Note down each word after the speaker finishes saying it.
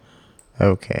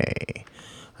Okay,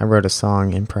 I wrote a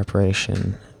song in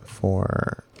preparation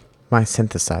for my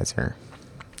synthesizer.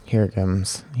 Here it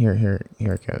comes. Here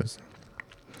it goes.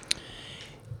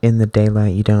 In the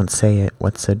daylight, you don't say it.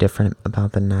 What's so different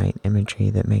about the night? Imagery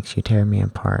that makes you tear me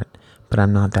apart. But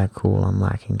I'm not that cool. I'm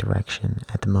lacking direction.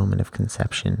 At the moment of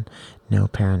conception, no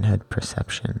parenthood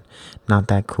perception. Not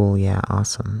that cool. Yeah,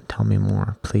 awesome. Tell me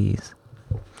more, please.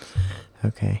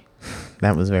 Okay,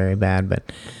 that was very bad,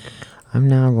 but I'm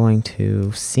now going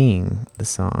to sing the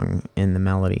song in the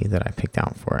melody that I picked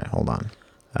out for it. Hold on.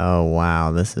 Oh,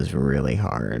 wow, this is really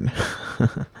hard.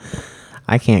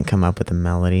 I can't come up with a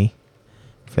melody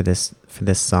for this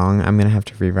song. I'm going to have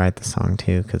to rewrite the song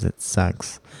too because it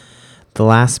sucks. The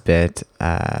last bit,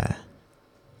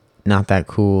 not that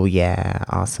cool, yeah,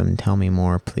 awesome, tell me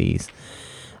more, please.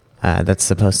 That's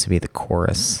supposed to be the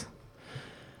chorus.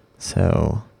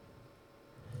 So,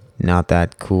 not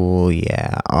that cool,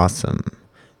 yeah, awesome,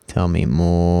 tell me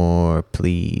more,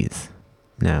 please.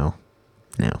 No,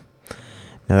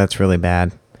 that's really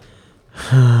bad.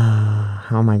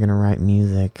 How am I going to write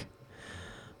music?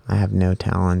 I have no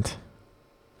talent.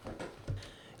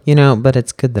 But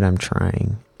it's good that I'm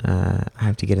trying. I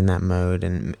have to get in that mode,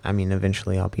 and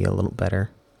eventually I'll be a little better.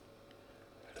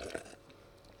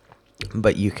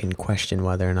 But you can question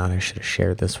whether or not I should have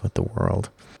shared this with the world.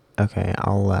 Okay,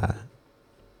 I'll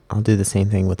do the same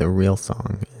thing with a real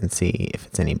song and see if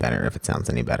it's any better, if it sounds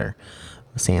any better.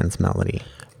 Sans melody.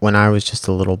 When I was just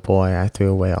a little boy, I threw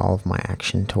away all of my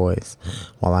action toys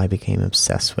while I became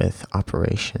obsessed with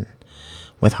operation.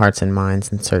 With hearts and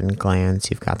minds and certain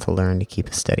glands, you've got to learn to keep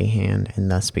a steady hand,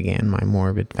 and thus began my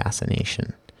morbid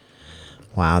fascination.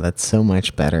 Wow, that's so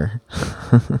much better.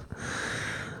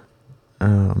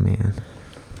 Oh, man.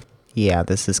 Yeah,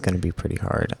 this is going to be pretty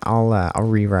hard. I'll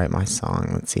rewrite my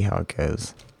song. Let's see how it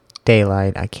goes.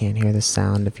 Daylight, I can't hear the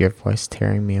sound of your voice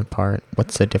tearing me apart.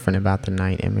 What's so different about the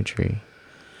night imagery?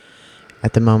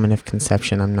 At the moment of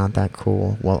conception, I'm not that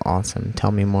cool. Well, awesome.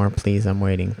 Tell me more, please. I'm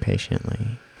waiting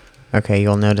patiently. Okay,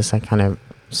 you'll notice I kind of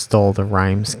stole the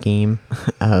rhyme scheme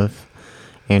of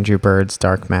Andrew Bird's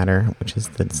Dark Matter, which is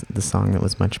the song that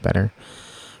was much better.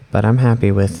 But I'm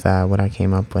happy with what I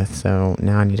came up with, so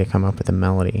now I need to come up with a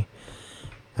melody.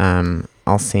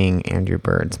 I'll sing Andrew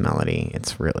Bird's melody.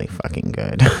 It's really fucking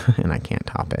good, and I can't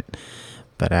top it.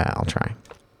 But I'll try.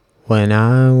 When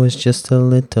I was just a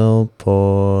little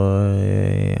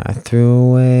boy, I threw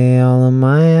away all of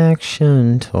my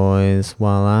action toys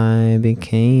while I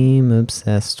became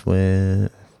obsessed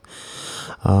with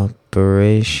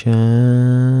operation.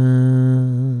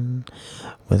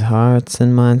 With hearts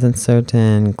and minds and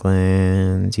certain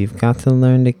glands, you've got to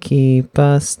learn to keep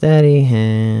a steady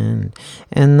hand,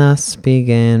 and thus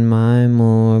began my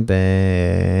morbid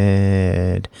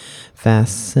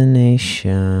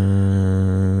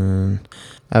fascination.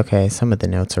 Okay, some of the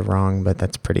notes are wrong, but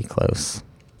that's pretty close.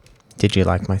 Did you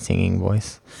like my singing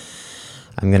voice?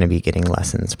 I'm going to be getting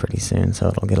lessons pretty soon, so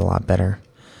it'll get a lot better.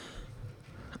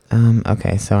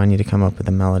 Okay, so I need to come up with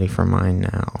a melody for mine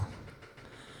now.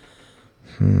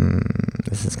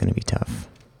 This is going to be tough.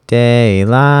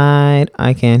 Daylight,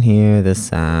 I can hear the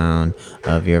sound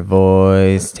of your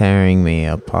voice tearing me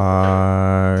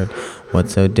apart.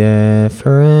 What's so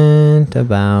different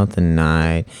about the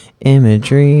night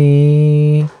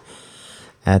imagery?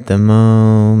 At the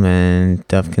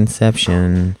moment of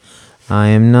conception, I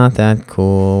am not that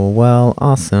cool. Well,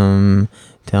 awesome.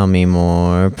 Tell me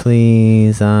more,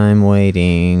 please. I'm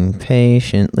waiting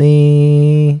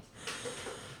patiently.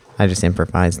 I just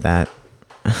improvised that.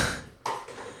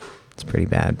 It's pretty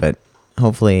bad, but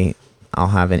hopefully I'll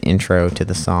have an intro to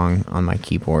the song on my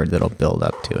keyboard that'll build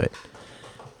up to it.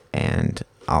 And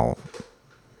I'll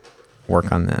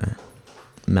work on the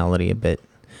melody a bit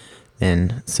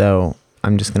then. So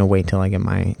I'm just going to wait till I get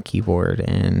my keyboard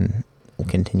and we'll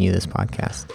continue this podcast.